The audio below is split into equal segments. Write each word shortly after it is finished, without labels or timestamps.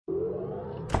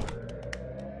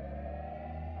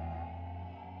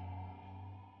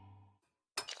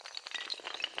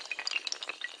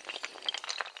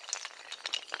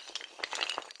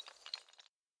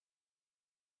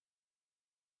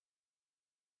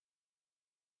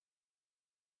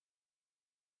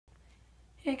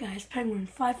Hey guys,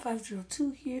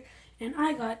 Penguin5502 here, and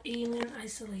I got Alien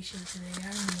Isolation today. I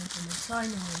haven't opened it, so I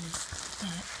know it is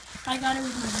that. I got it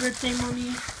with my birthday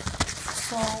money,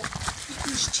 so it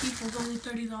was cheap. It was only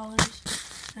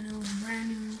 $30, and it was brand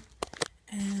new.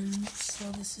 And so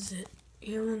this is it,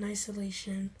 Alien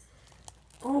Isolation.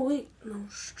 Oh wait,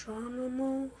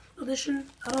 Nostromo edition?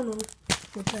 I don't know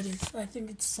what that is. I think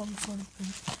it's some sort of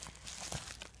thing.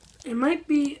 It might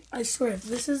be, I swear, if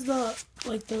this is the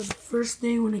first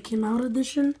day when it came out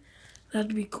edition,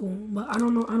 that'd be cool. But I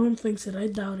don't know, I don't think so, I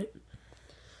doubt it.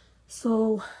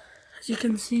 So, as you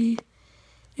can see,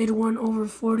 it won over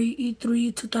 40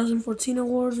 E3 2014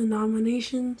 awards and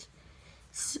nominations.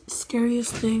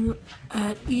 Scariest thing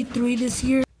at E3 this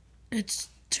year. It's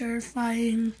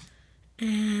terrifying,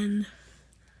 and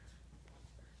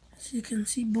as you can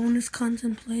see, bonus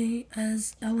content play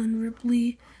as Ellen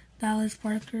Ripley, Dallas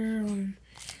Parker.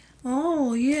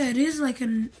 Oh yeah, it is like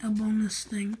a bonus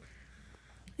thing.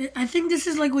 I think this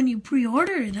is like when you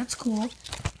pre-order it. That's cool.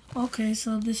 Okay,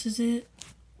 so this is it.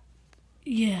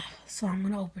 Yeah, so I'm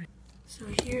gonna open it. So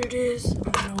here it is.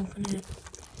 I'm gonna open it.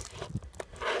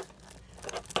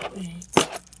 Wait.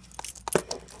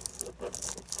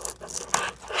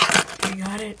 I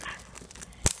got it.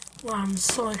 Wow, I'm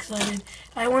so excited.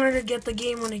 I wanted to get the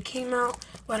game when it came out,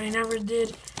 but I never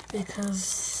did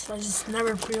because I just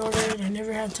never pre-ordered it. I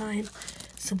never had time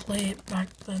to play it back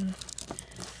then.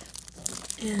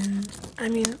 And I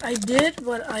mean, I did,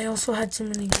 but I also had too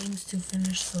many games to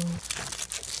finish, so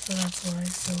that's why.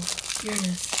 So here it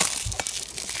is.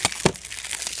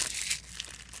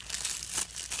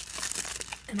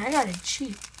 And I got it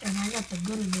cheap, and I got the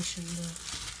good edition, the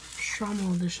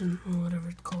Nostromo edition, or whatever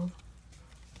it's called.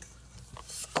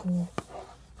 It's cool.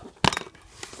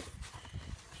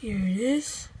 Here it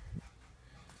is.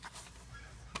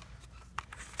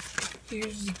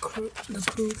 Here's the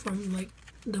crew from like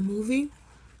the movie.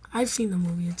 I've seen the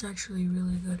movie. It's actually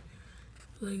really good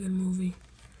movie.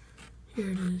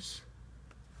 Here it is.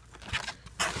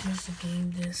 Here's the game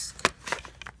disc.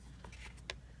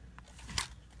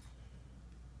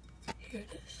 Here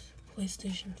it is.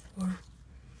 PlayStation 4.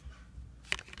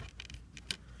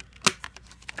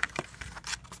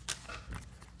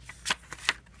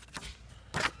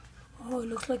 Oh, it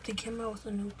looks like they came out with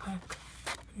a new pack.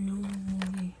 New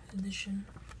movie edition.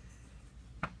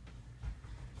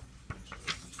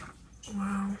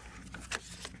 Wow.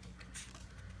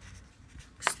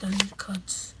 Extended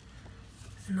cuts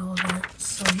and all that.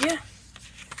 So yeah.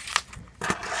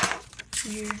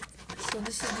 Here. So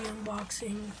this is the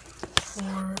unboxing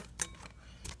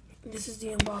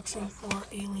for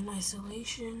Alien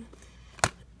Isolation.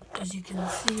 As you can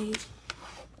see.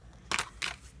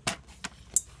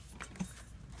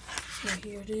 So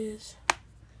here it is.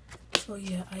 So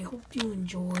yeah, I hope you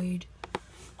enjoyed.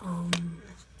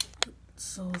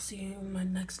 So see you in my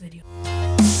next video.